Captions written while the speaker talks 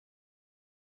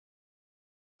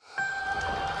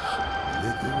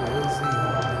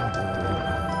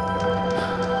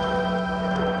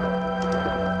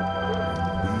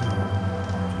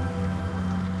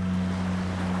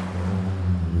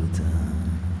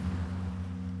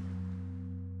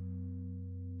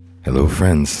Hello,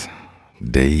 friends.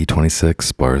 Day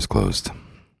 26, bar is closed.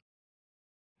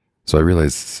 So I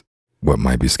realized what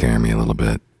might be scaring me a little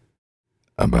bit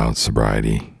about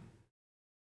sobriety,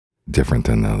 different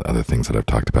than the other things that I've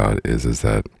talked about, is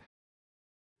that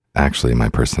actually my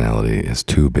personality is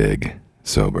too big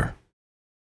sober.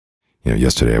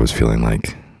 Yesterday I was feeling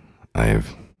like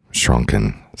I've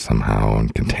shrunken somehow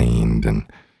and contained and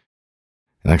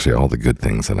actually all the good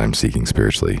things that I'm seeking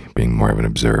spiritually, being more of an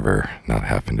observer, not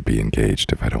having to be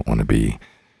engaged if I don't want to be,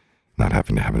 not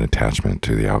having to have an attachment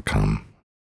to the outcome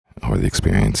or the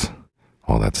experience,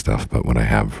 all that stuff. But what I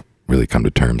have really come to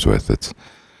terms with, it's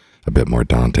a bit more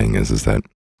daunting, is that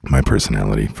my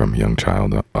personality from young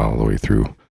child all the way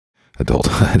through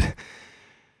adulthood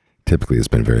typically has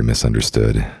been very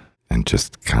misunderstood and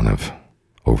just kind of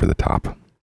over the top.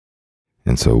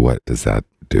 And so what does that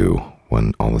do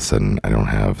when all of a sudden I don't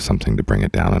have something to bring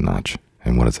it down a notch?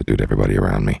 And what does it do to everybody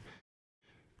around me?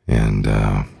 And,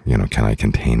 can I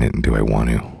contain it, and do I want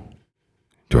to?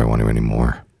 Do I want to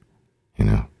anymore?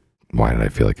 Why did I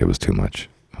feel like it was too much?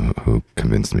 Who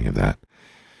convinced me of that?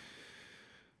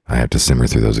 I have to simmer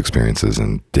through those experiences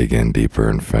and dig in deeper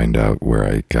and find out where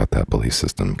I got that belief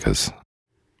system, because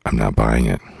I'm not buying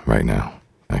it right now,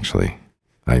 actually.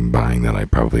 I'm buying that I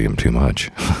probably am too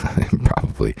much.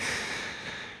 Probably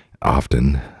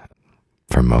often,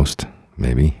 for most,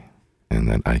 maybe. And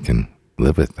that I can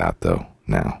live with that, though,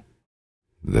 now.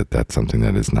 That's something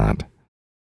that is not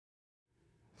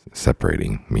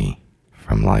separating me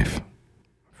from life,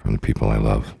 from the people I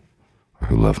love, or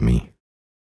who love me.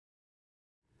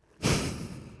 That's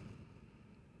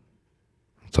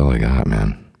all I got,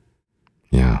 man.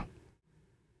 Yeah.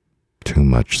 Too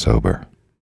much sober.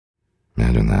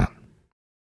 Imagine that.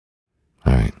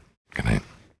 All right. Good night.